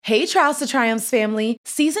Hey, Trials to Triumphs family!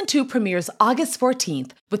 Season 2 premieres August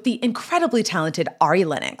 14th with the incredibly talented Ari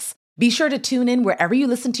Lennox. Be sure to tune in wherever you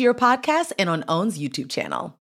listen to your podcasts and on OWN's YouTube channel.